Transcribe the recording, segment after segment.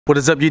What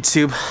is up,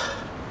 YouTube?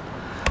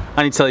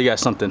 I need to tell you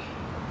guys something.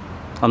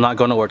 I'm not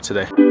going to work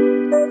today.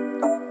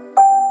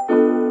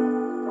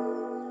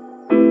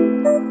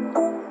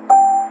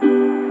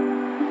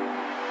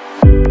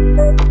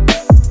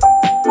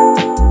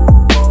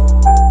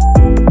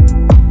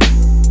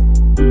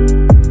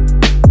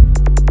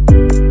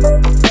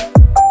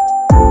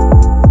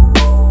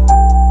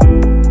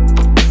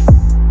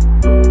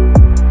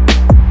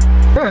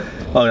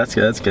 Oh, that's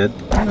good. That's good.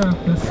 Yeah,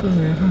 that's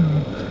silly.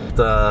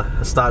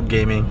 Stop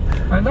gaming.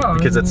 I know.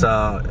 Because it's too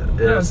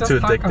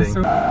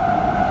addicting.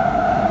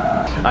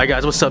 Alright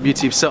guys, what's up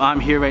YouTube? So I'm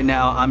here right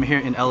now. I'm here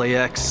in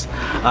LAX.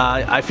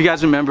 If you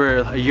guys remember,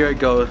 a year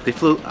ago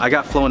I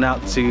got flown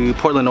out to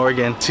Portland,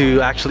 Oregon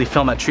to actually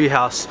film at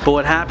Treehouse. But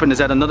what happened is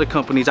that another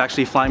company is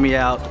actually flying me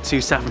out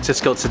to San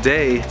Francisco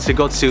today to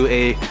go to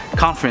a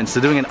conference.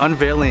 They're doing an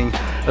unveiling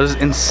of this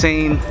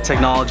insane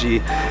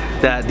technology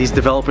that these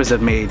developers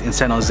have made in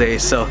San Jose.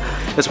 So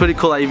it's pretty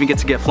cool. I even get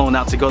to get flown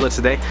out to go there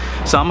today.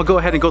 So I'm gonna go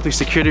ahead and go through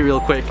security real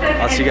quick.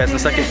 I'll see you guys in a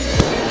second.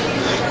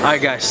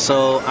 Alright guys,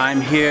 so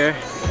I'm here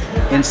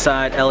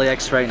inside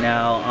LAX right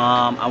now.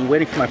 I'm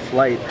waiting for my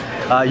flight.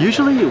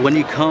 Usually when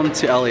you come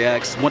to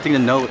LAX, one thing to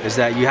note is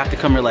that you have to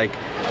come here like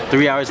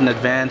 3 hours in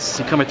advance.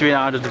 You come here 3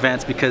 hours in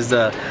advance because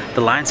the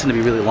line's gonna be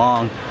really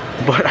long,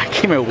 but I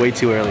came here way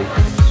too early.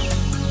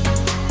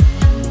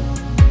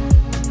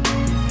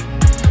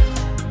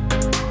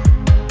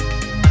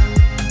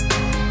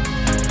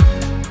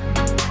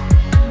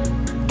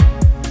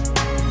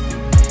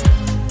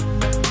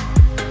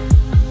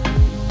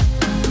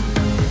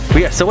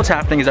 But yeah, so what's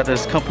happening is that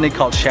there's a company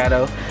called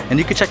Shadow, and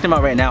you can check them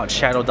out right now at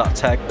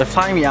shadow.tech. They're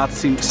flying me out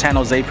to San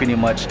Jose pretty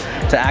much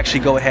to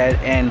actually go ahead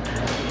and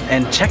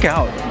check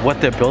out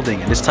what they're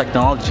building and this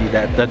technology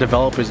that the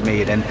developers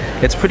made, and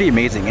it's pretty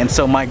amazing. And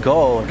so my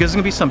goal, because there's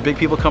gonna be some big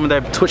people coming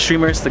there, Twitch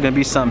streamers, there's gonna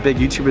be some big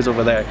YouTubers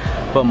over there,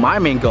 but my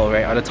main goal,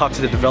 right, are to talk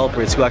to the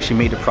developers who actually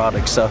made the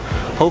product. So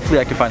hopefully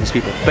I can find these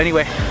people. But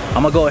anyway,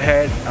 I'm gonna go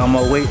ahead, I'm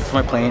gonna wait for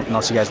my plane, and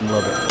I'll see you guys in a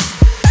little bit.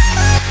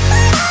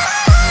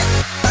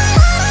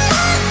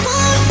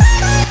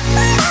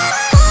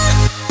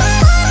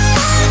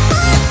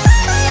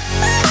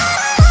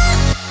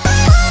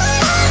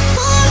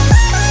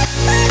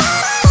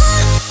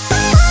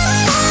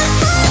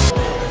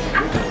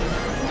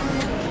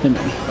 Thank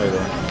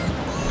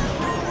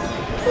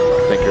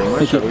you very much.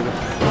 Thank you.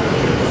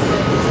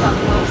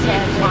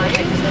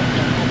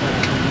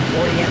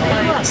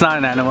 It's not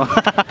an animal. It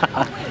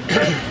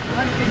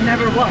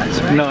never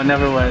was, right? No, it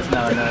never was.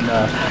 No.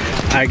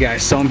 Alright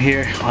guys, so I'm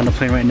here on the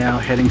plane right now,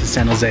 heading to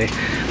San Jose.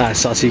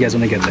 So I'll see you guys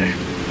when I get there.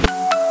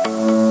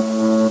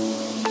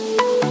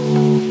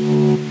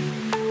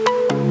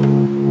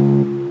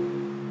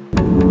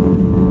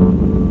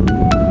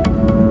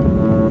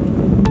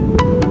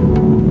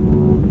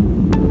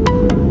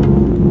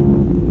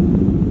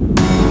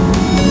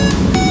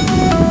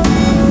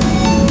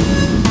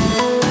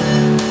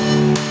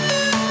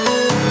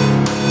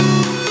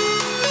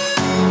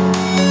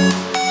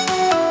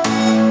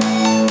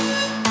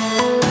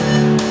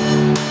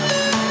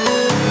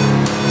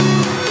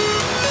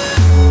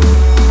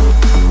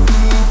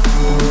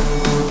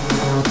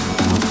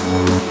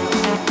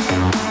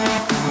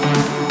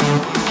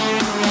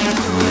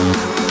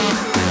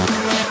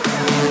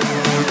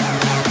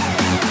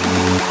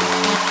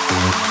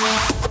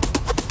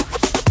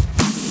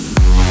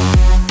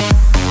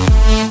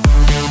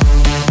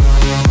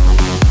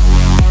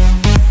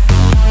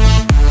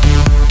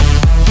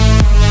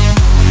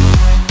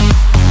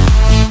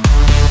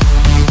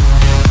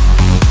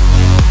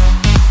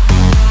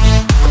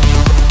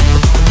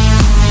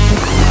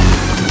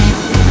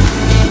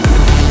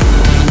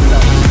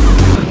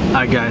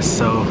 Alright guys,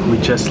 so we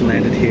just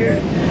landed here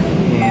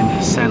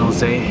in San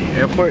Jose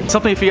Airport.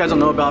 Something if you guys don't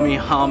know about me,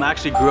 I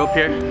actually grew up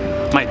here.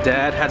 My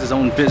dad has his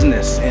own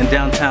business in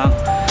downtown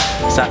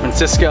San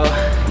Francisco,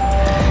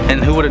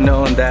 and who would have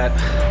known that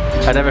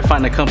I'd ever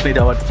find a company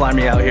that would fly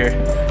me out here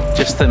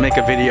just to make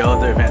a video of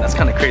their event. That's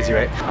kind of crazy,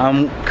 right?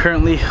 I'm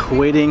currently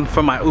waiting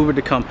for my Uber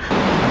to come.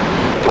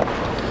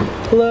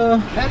 Hello.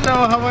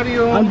 Hello, how are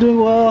you? I'm doing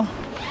well.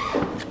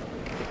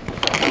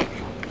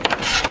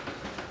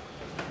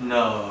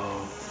 No.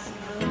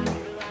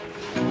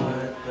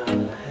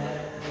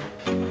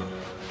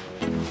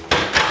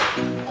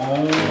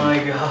 Oh my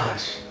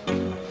gosh.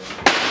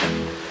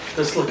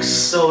 This looks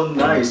so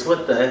nice.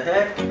 What the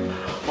heck?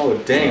 Oh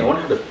dang, I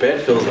wonder how the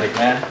bed feels like,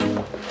 man.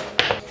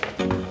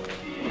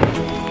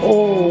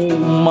 Oh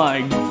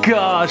my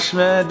gosh,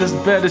 man. This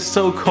bed is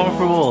so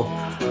comfortable.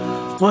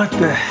 What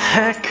the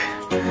heck?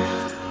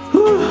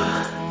 Whew.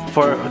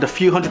 For the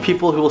few hundred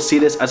people who will see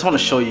this, I just want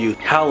to show you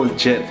how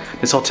legit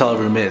this hotel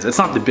room is. It's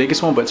not the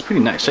biggest one, but it's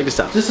pretty nice. Check this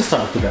out. Just to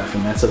start off the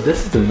bathroom, man. So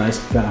this is the nice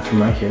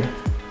bathroom right here.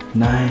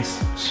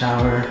 Nice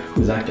shower.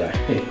 Who's that guy?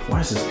 Hey,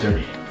 why is this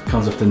dirty?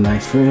 Comes with a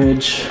nice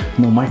fridge,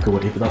 no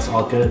microwave, but that's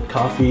all good.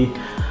 Coffee,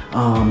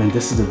 and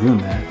this is the room,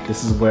 man.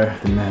 This is where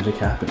the magic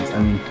happens. I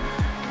mean,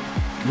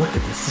 look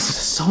at this. This is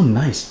so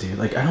nice, dude.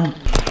 Like, I don't.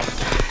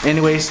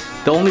 Anyways,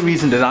 the only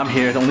reason that I'm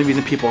here, the only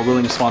reason people are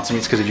willing to sponsor me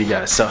is because of you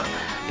guys. So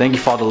Thank you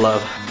for all the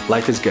love.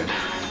 Life is good.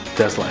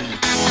 That's life.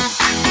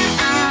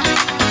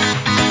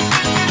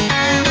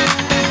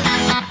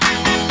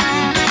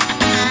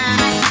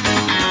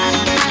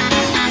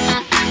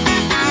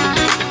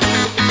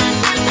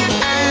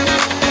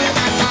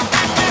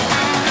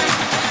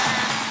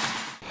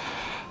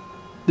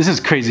 This is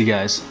crazy,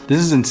 guys. This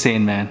is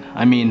insane, man.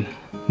 I mean,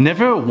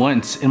 never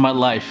once in my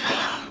life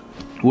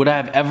would I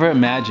have ever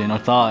imagined or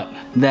thought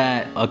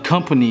that a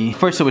company,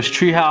 first it was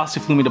Treehouse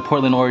who flew me to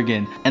Portland,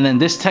 Oregon, and then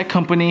this tech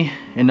company,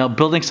 you know,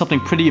 building something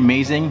pretty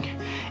amazing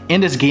in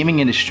this gaming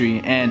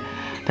industry, and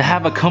to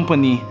have a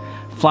company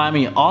fly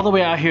me all the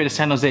way out here to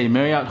San Jose,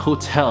 Marriott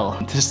Hotel,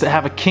 just to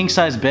have a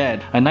king-size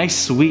bed, a nice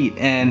suite,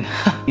 and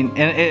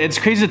it's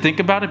crazy to think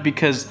about it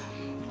because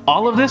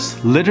all of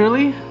this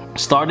literally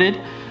started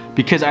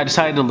because I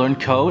decided to learn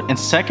code, and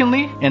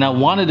secondly, and I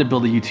wanted to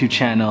build a YouTube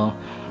channel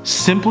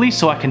simply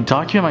so I can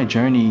document my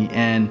journey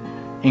and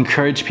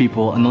encourage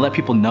people and let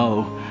people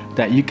know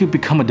that you could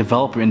become a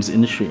developer in this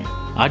industry.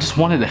 I just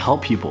wanted to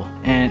help people,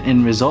 and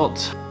in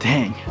results,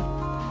 dang.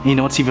 You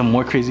know what's even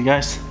more crazy,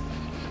 guys?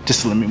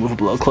 Just let me move a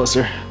little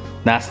closer.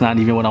 That's not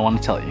even what I want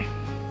to tell you.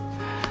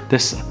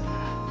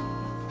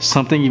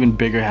 Something even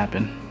bigger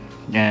happened,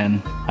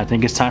 and I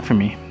think it's time for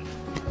me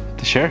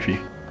to share with you.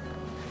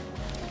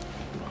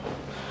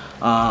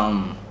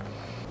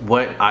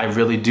 What I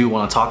really do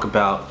want to talk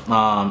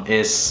about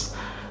is,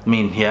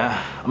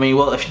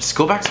 well, if you just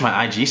go back to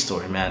my IG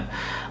story, man,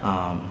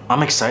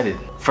 I'm excited.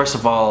 First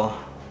of all,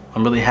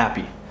 I'm really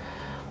happy.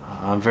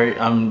 I'm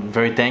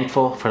very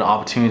thankful for the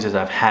opportunities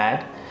that I've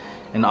had,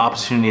 and the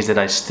opportunities that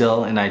I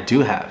still and I do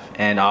have,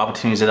 and the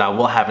opportunities that I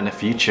will have in the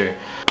future.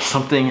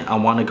 Something I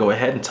want to go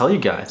ahead and tell you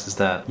guys is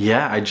that,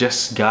 yeah, I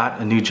just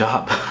got a new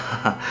job.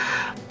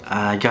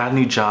 I got a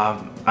new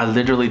job. I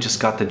literally just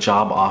got the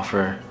job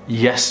offer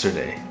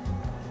yesterday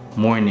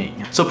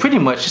morning. So pretty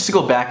much, just to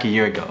go back a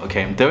year ago,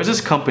 okay, there was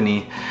this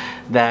company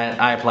that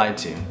I applied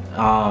to,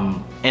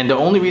 and the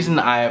only reason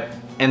I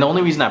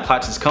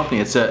applied to this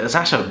company, it's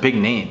actually a big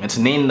name. It's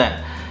a name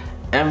that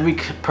every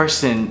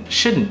person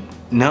shouldn't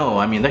know.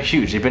 I mean, they're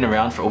huge. They've been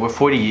around for over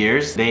 40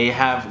 years. They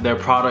have their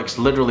products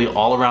literally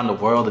all around the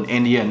world, in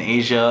India and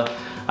Asia,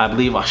 I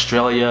believe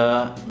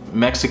Australia,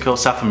 Mexico,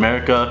 South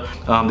America.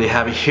 They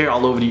have it here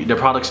all over their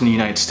products in the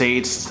United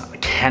States,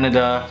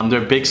 Canada.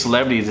 They're big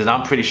celebrities that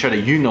I'm pretty sure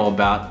that you know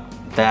about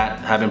that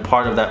have been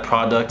part of that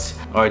product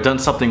or done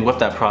something with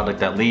that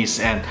product at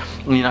least. And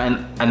you know,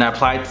 and I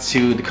applied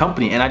to the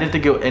company, and I didn't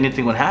think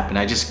anything would happen.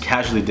 I just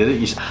casually did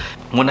it.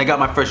 When I got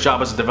my first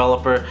job as a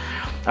developer,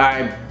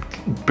 I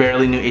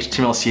barely knew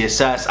HTML,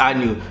 CSS. I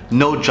knew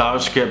no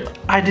JavaScript.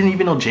 I didn't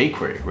even know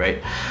jQuery, right?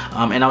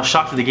 And I was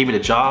shocked that they gave me the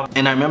job.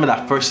 And I remember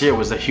that first year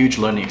was a huge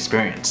learning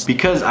experience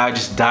because I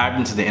just dived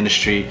into the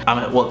industry.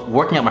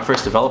 Working at my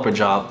first developer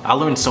job, I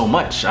learned so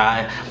much.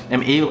 I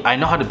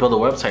know how to build a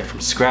website from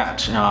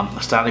scratch,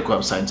 static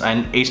websites.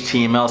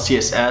 HTML,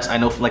 CSS, I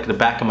know from like the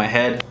back of my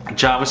head.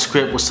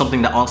 JavaScript was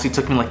something that honestly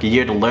took me like a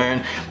year to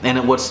learn.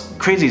 And what's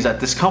crazy is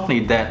that this company,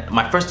 that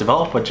my first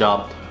developer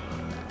job,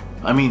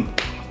 I mean,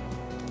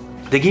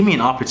 they gave me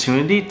an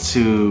opportunity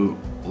to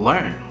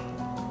learn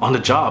on the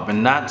job,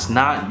 and that's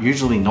not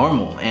usually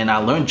normal. And I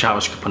learned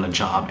JavaScript on the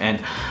job, and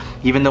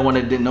even though when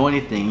I didn't know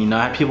anything, you know,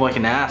 I had people I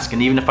can ask,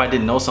 and even if I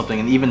didn't know something,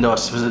 and even though a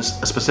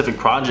specific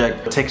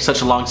project takes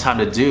such a long time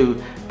to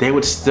do, they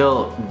would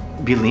still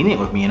be lenient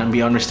with me and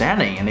be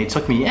understanding, and they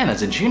took me in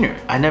as a junior.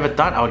 I never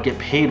thought I would get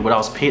paid what I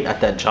was paid at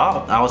that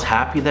job. I was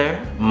happy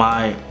there.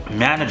 My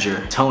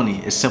manager,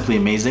 Tony, is simply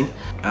amazing.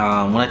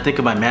 When I think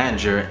of my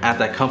manager at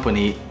that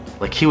company,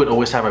 like, he would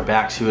always have our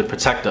backs. He would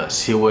protect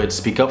us. He would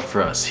speak up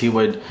for us. He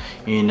would,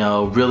 you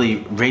know,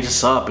 really raise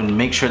us up and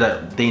make sure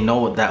that they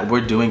know that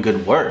we're doing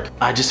good work.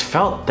 I just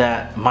felt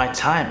that my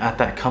time at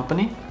that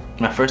company,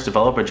 my first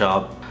developer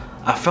job,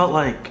 I felt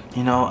like,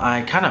 you know,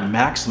 I kind of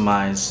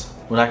maximized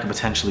what I could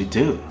potentially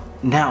do.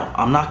 Now,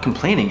 I'm not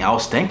complaining. I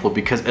was thankful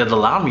because it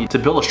allowed me to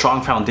build a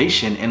strong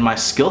foundation in my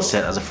skill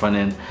set as a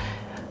front-end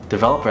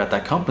developer at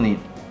that company.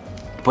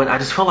 But I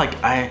just felt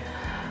like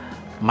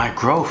my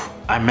growth,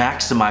 I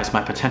maximized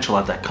my potential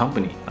at that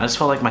company. I just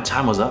felt like my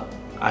time was up.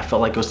 I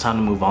felt like it was time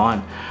to move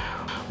on.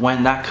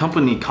 When that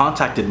company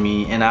contacted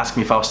me and asked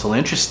me if I was still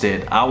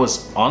interested, I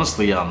was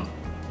honestly, I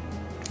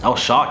was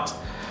shocked.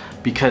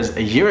 Because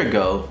a year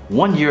ago,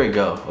 1 year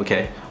ago,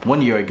 okay,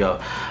 1 year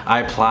ago, I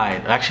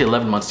applied, actually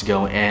 11 months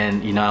ago,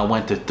 and you know, I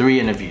went to 3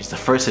 interviews. The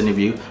first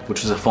interview,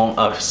 which was a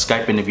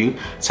Skype interview,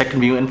 second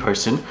interview in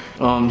person.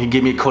 He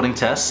gave me a coding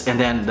test, and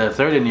then the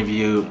third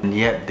interview, and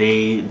yet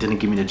they didn't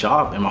give me the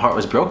job, and my heart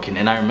was broken.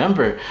 And I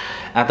remember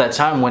at that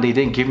time when they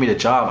didn't give me the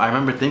job, I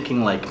remember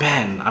thinking like,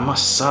 man, I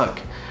must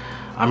suck.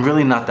 I'm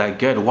really not that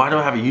good. Why do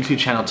I have a YouTube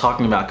channel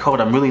talking about code?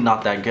 I'm really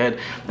not that good.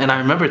 And I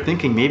remember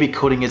thinking maybe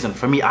coding isn't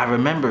for me. I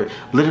remember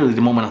literally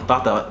the moment I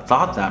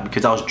thought that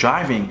because I was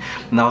driving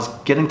and I was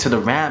getting to the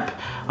ramp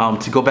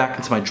to go back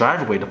into my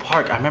driveway to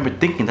park. I remember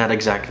thinking that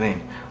exact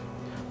thing.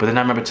 But then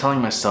I remember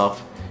telling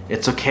myself,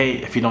 It's okay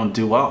if you don't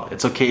do well.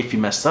 It's okay if you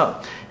mess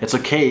up. It's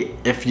okay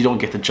if you don't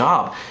get the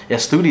job.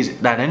 It's through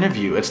that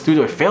interview, it's through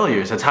their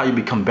failures, that's how you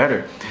become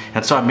better.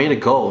 And so I made a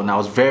goal, and I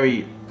was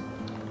very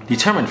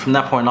determined from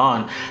that point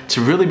on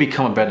to really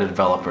become a better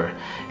developer.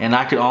 And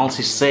I could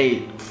honestly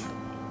say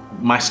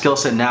my skill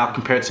set now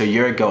compared to a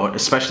year ago,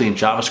 especially in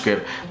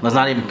JavaScript, was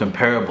not even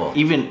comparable.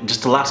 Even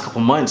just the last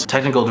couple months,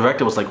 technical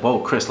director was like, whoa,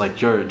 Chris,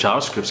 like your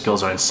JavaScript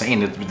skills are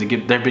insane.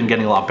 They've been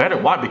getting a lot better.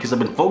 Why? Because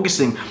I've been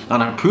focusing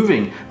on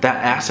improving that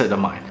asset of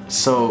mine.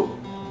 So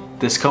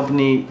this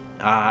company,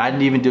 I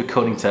didn't even do a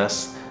coding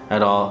test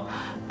at all.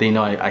 They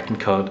know I can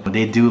code.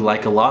 They do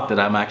like a lot that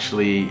I'm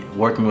actually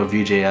working with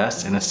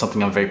Vue.js, and it's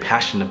something I'm very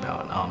passionate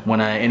about. When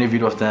I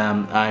interviewed with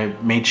them, I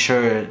made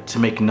sure to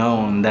make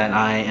known that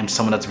I am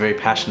someone that's very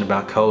passionate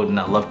about code, and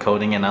I love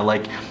coding, and I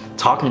like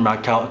talking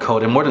about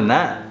code. And more than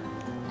that,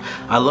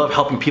 I love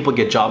helping people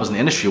get jobs in the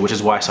industry, which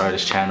is why I started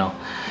this channel.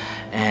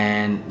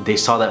 And they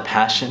saw that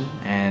passion,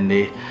 and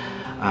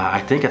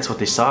I think that's what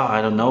they saw,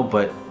 I don't know,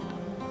 but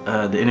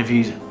the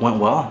interviews went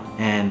well,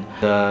 and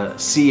the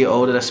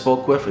CEO that I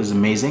spoke with is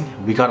amazing.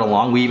 We got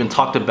along. We even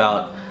talked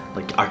about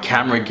like our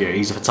camera gear.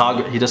 He's a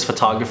photographer. He does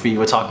photography.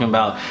 We're talking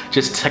about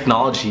just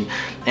technology,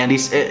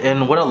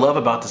 and what I love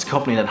about this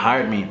company that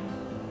hired me,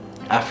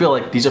 I feel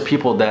like these are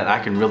people that I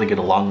can really get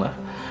along with.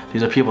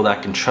 These are people that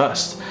I can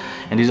trust,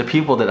 and these are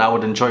people that I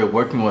would enjoy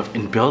working with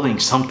in building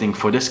something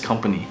for this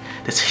company,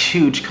 this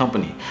huge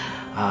company.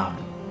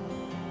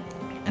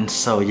 And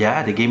so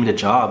yeah, they gave me the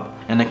job.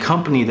 And the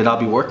company that I'll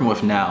be working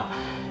with now,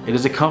 it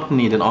is a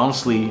company that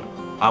honestly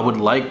I would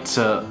like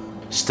to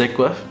stick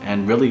with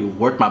and really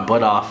work my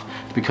butt off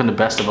to become the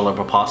best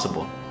developer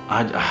possible.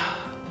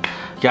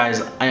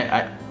 Guys,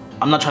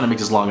 I'm not trying to make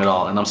this long at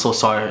all, and I'm so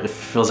sorry if it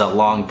feels that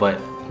long, but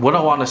what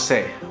I want to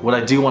say, what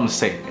I do want to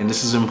say, and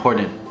this is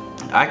important,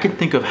 I could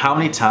think of how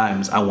many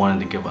times I wanted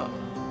to give up.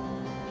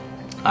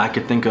 I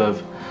could think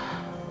of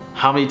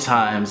how many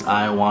times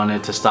I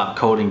wanted to stop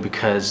coding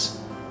because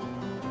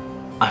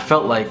I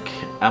felt like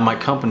at my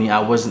company I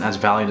wasn't as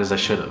valued as I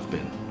should have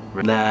been.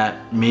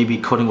 That maybe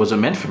coding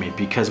wasn't meant for me,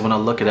 because when I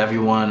look at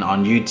everyone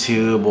on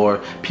YouTube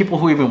or people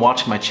who even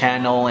watch my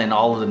channel and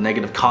all of the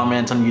negative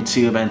comments on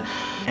YouTube,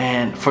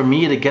 and for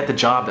me to get the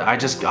job that I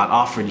just got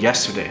offered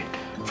yesterday,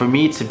 for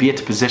me to be at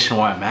the position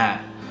where I'm at,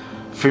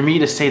 for me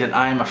to say that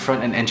I am a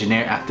front-end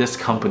engineer at this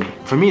company,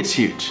 for me it's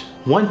huge.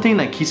 One thing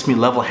that keeps me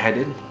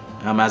level-headed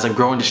as I'm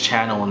growing this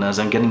channel and as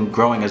I'm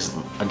growing as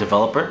a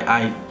developer,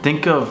 I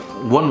think of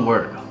one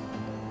word.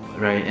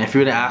 Right? And if you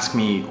were to ask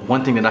me,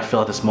 one thing that I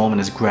feel at this moment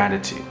is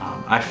gratitude.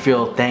 I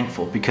feel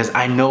thankful because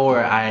I know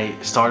where I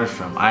started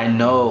from. I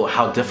know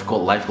how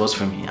difficult life was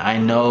for me. I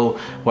know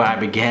where I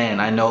began.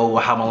 I know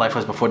how my life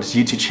was before this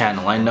YouTube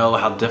channel. I know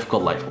how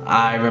difficult life was.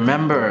 I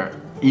remember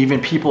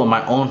even people in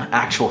my own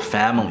actual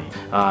family.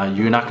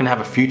 You're not gonna have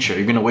a future.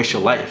 You're gonna waste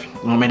your life.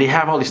 I mean, they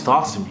have all these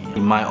thoughts to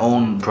me. My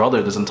own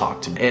brother doesn't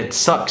talk to me. It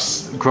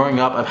sucks. Growing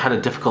up, I've had a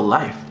difficult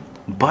life.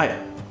 But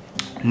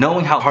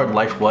knowing how hard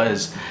life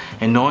was,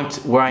 and knowing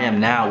where I am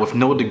now with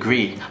no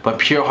degree but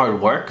pure hard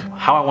work,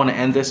 how I want to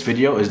end this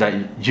video is that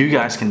you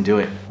guys can do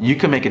it. You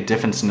can make a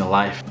difference in your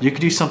life. You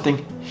can do something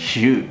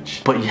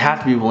huge, but you have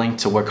to be willing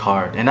to work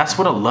hard. And that's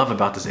what I love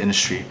about this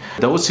industry.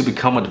 Those who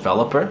become a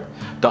developer,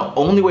 the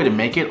only way to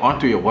make it aren't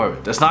through your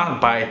words. It's not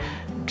by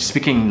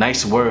speaking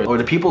nice words. Or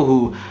the people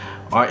who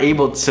are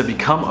able to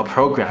become a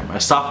programmer,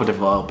 a software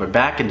developer,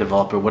 backend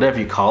developer, whatever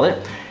you call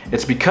it,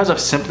 it's because of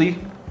simply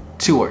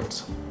 2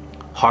 words.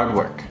 Hard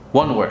work.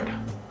 1 word.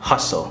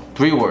 Hustle.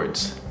 3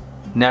 words.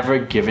 Never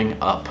giving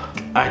up.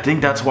 I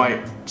think that's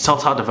why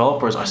self-taught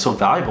developers are so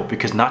valuable,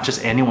 because not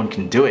just anyone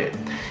can do it.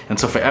 And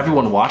so for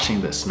everyone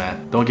watching this,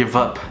 man, don't give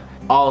up.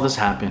 All of this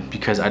happened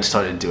because I just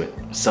started to do it.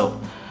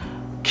 So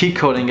keep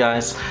coding,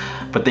 guys.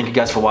 But thank you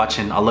guys for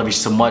watching. I love you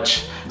so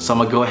much. So I'm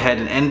gonna go ahead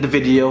and end the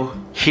video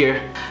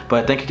here.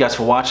 But thank you guys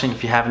for watching.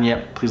 If you haven't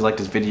yet, please like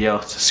this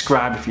video.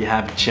 Subscribe if you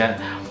haven't yet.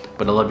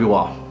 But I love you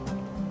all.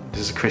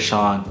 This is Chris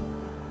Sean.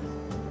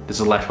 This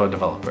is a Lifewell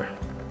Developer.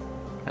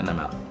 And I'm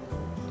out.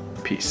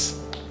 Peace.